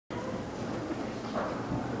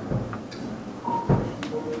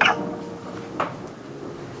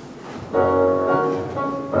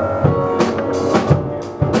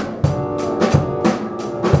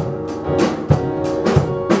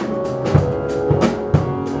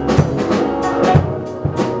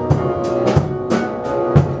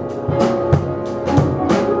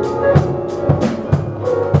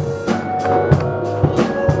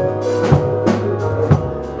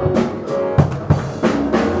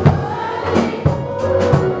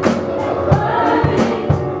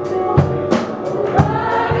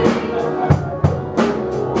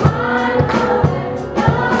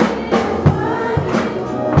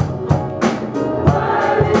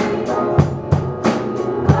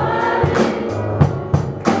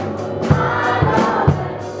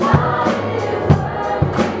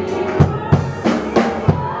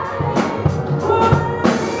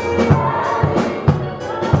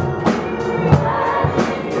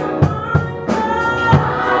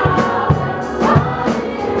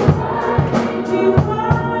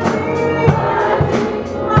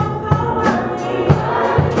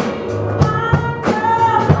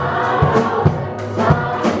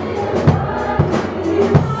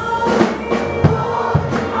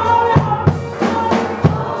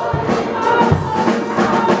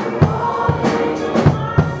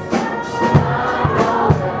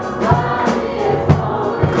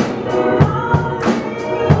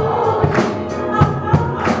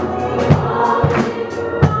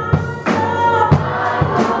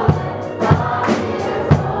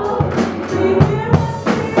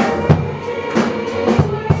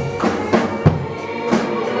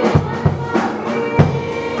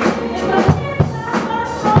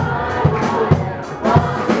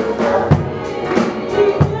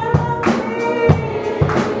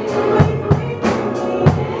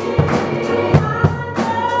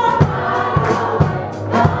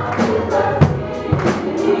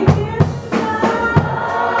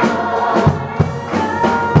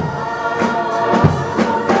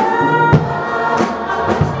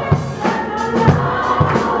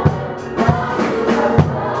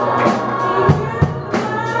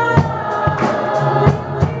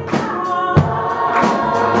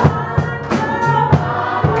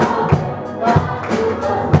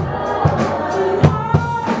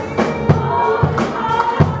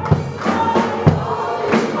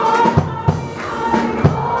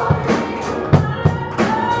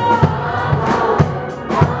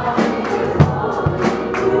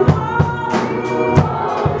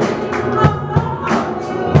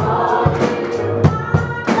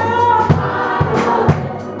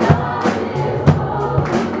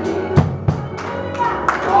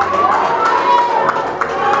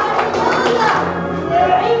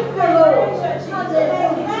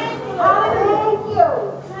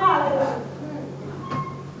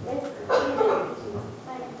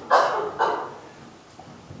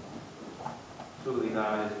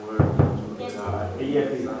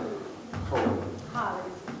If He's holy.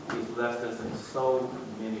 He's blessed us in so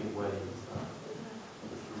many ways.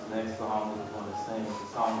 This next song that we're going to sing is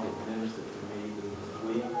a song that ministered to me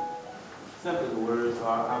this week. Simply the words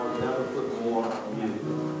are, I will never put more on you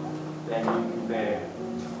than you can bear.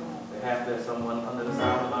 Perhaps there's someone under the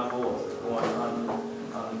sound of my voice that's going under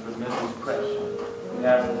tremendous pressure. You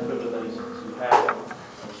have some tribulations. You have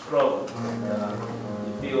some struggles.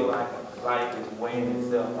 You feel like life is weighing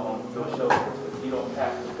itself on your shoulders, but you don't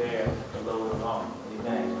have to bear the load alone.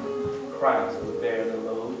 Amen. Christ will bear the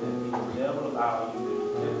load, and He will never allow you to be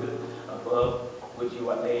tempted above which you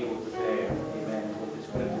are able to bear. Amen. What the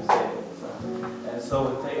Scripture says. And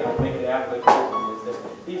so I make the application is that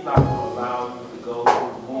He's not going to allow you to go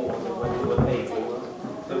through more than what you are able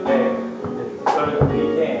to bear. Certainly we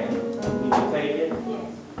can. We can take it.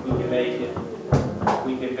 We can make it.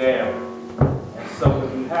 We can bear it. And so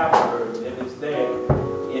if you have a burden, if it's there,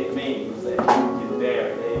 it means that you can bear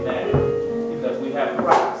it. Amen. Because we have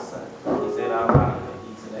Christ. He's in our life, and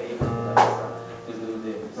He's able to do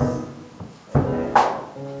this.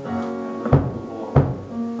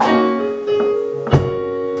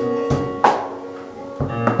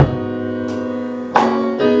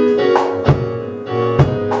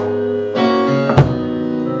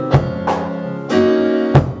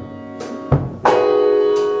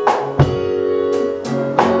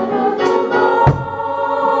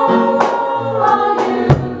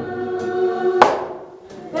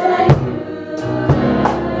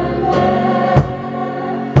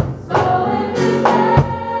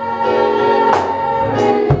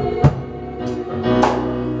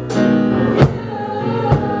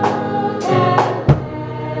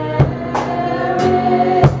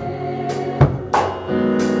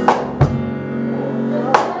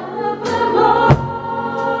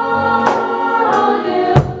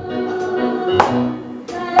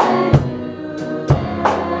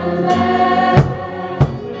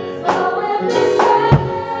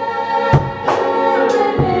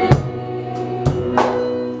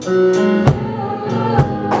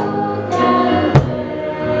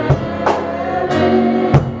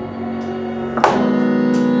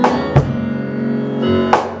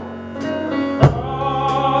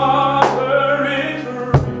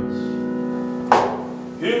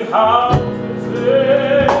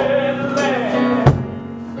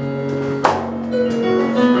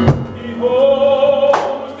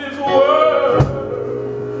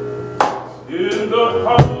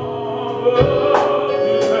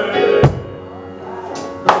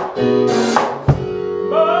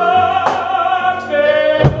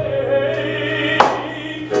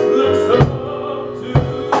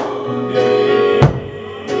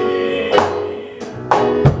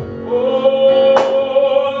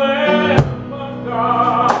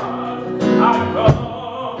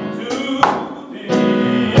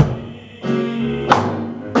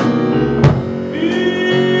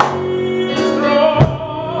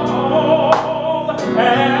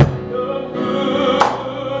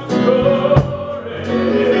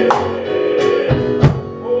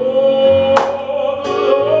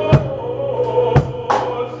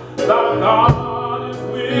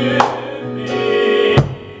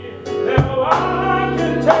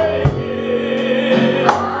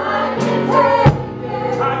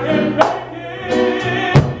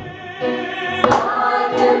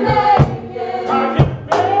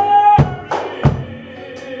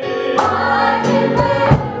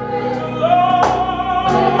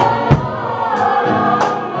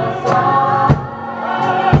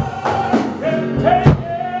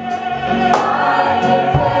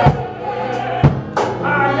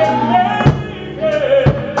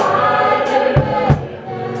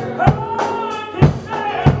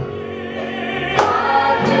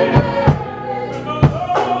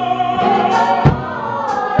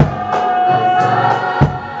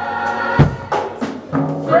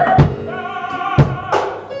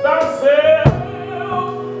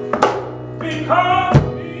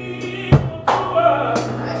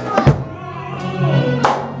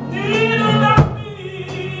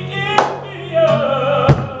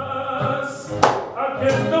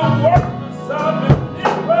 Against the world.